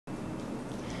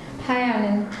Hi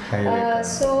Anand. Hi, Vika.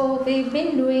 So we've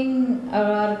been doing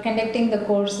or conducting the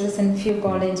courses in few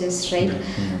colleges, right?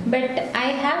 But I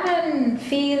haven't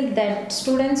feel that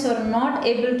students are not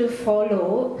able to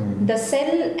follow the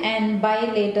sell and buy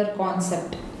later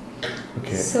concept.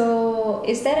 Okay. So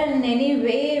is there any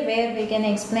way where we can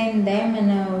explain them in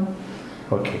a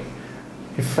Okay.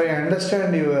 If I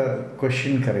understand your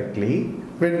question correctly,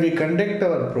 when we conduct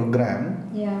our program,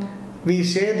 yeah. we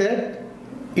say that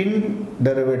in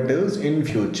derivatives in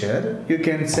future you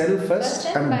can sell first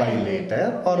and buy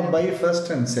later, or Yeah. buy first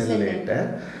and sell Sell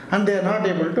later, and they are not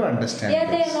able to understand Yeah,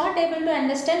 they this. are not able to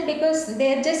understand because they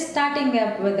are just starting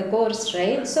up with the course,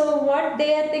 right? So what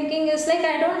they are thinking is like,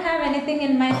 I don't have anything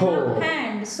in my Oh.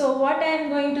 hand, so what I am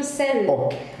going to sell?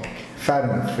 Okay, fair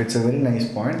enough. It's a very nice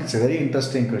point. It's a very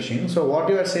interesting question. So what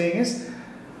you are saying is,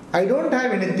 I don't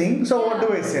have anything, so what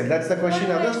do I sell? That's the question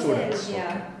What of do the I sell? students.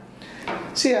 Yeah.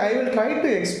 See, I will try to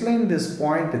explain this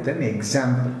point with an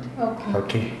example. Okay.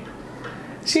 Okay.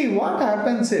 See, what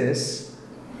happens is,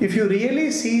 if you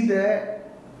really see the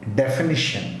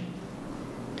definition,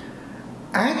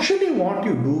 actually what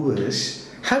you do is,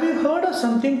 have you heard of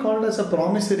something called as a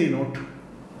promissory note?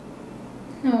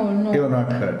 No, no. You have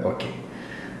not heard. Okay.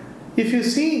 If you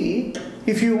see,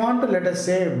 if you want to, let us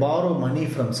say, borrow money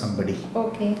from somebody,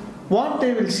 Okay. what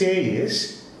they will say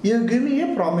is, you give me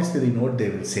a promissory note, they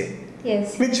will say.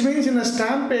 Yes. Which means in a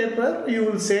stamp paper, you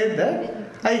will say that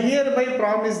I hereby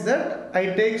promise that I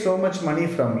take so much money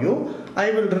from you. I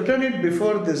will return it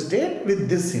before this date with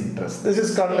this interest. This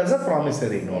is called as a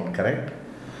promissory note, correct?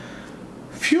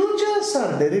 Futures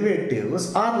or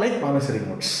derivatives are like promissory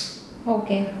notes.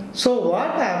 Okay. So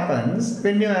what happens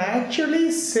when you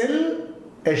actually sell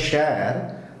a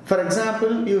share? For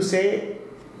example, you say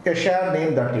a share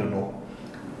name that you know.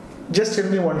 Just tell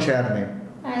me one share name.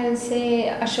 I'll say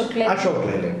Ashok Leyland. Ashok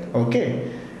Leyland.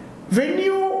 Okay. When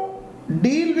you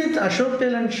deal with Ashok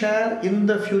Leyland share in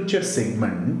the future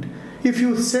segment, if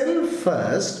you sell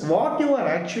first, what you are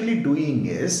actually doing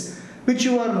is, which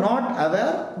you are not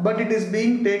aware, but it is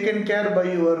being taken care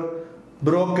by your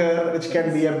broker, which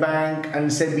can be a bank and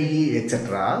SEBI,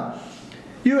 etc.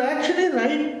 You actually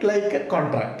write like a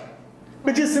contract,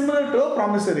 which is similar to a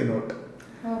promissory note,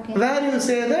 Okay. where you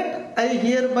say that I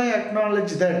hereby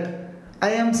acknowledge that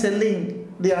I am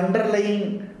selling the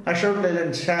underlying Ashok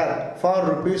Leyland share for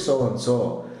rupees so and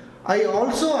so. I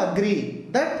also agree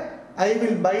that I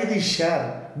will buy this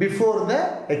share before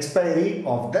the expiry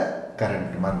of the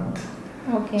current month.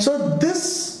 Okay. So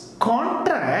this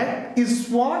contract is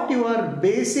what you are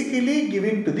basically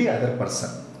giving to the other person.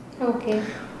 Okay.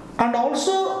 And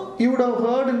also you would have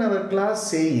heard in our class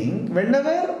saying,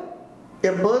 whenever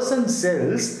a person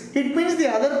sells, it means the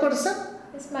other person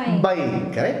It's mine.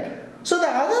 buying, correct? So the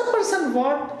other person,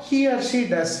 what he or she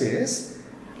does is,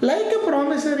 like a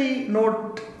promissory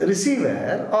note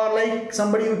receiver or like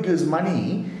somebody who gives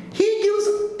money, he gives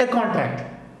a contract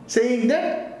saying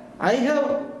that I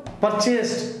have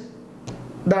purchased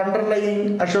the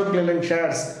underlying Ashok Leyland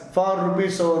shares for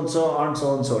rupees so and so on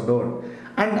so and so date,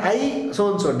 and I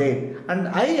so and so date, and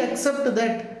I accept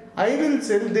that I will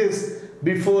sell this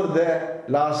before the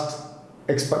last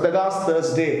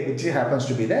Thursday, which happens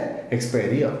to be the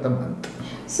expiry of the month.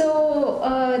 So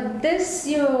this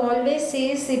you always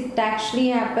says it actually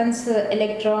happens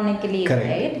electronically, Correct,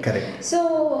 right? correct.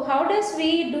 So how does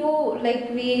we do, like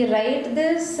we write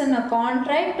this in a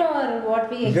contract or what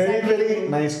we exactly Very do?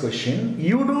 nice question.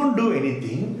 You don't do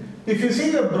anything. If you see,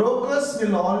 the brokers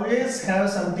will always have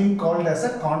something called as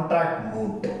a contract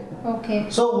note. Okay.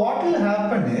 So what will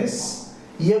happen is,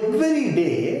 every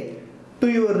day to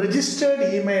your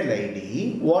registered email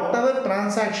ID, whatever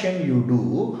transaction you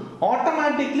do,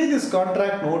 automatically this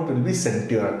contract note will be sent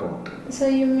to your account. So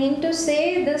you mean to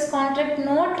say this contract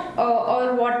note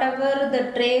or whatever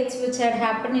the trades which had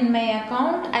happened in my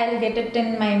account, I'll get it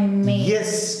in my mail?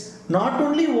 Yes, not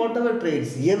only whatever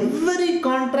trades, every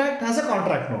contract has a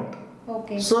contract note.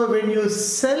 Okay. So when you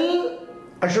sell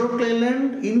Ashok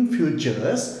Leyland in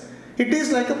futures, it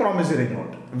is like a promissory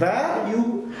note, where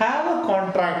you have a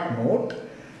contract note.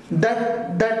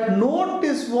 That note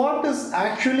is what is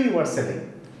actually you are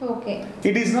selling. Okay.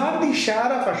 It is not the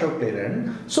share of Ashok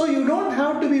Leyland, so you don't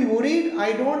have to be worried.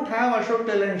 I don't have Ashok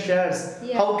Leyland shares.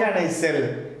 Yeah. How can I sell?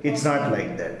 It's Okay. not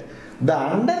like that. The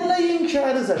underlying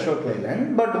share is Ashok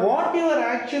Leyland, but what you are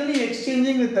actually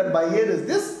exchanging with the buyer is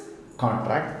this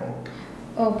contract note.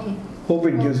 Okay. Hope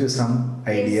it gives you some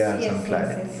idea and Yes, some yes,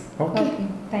 clarity. yes. Okay. Okay.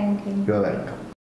 Thank you. You are welcome.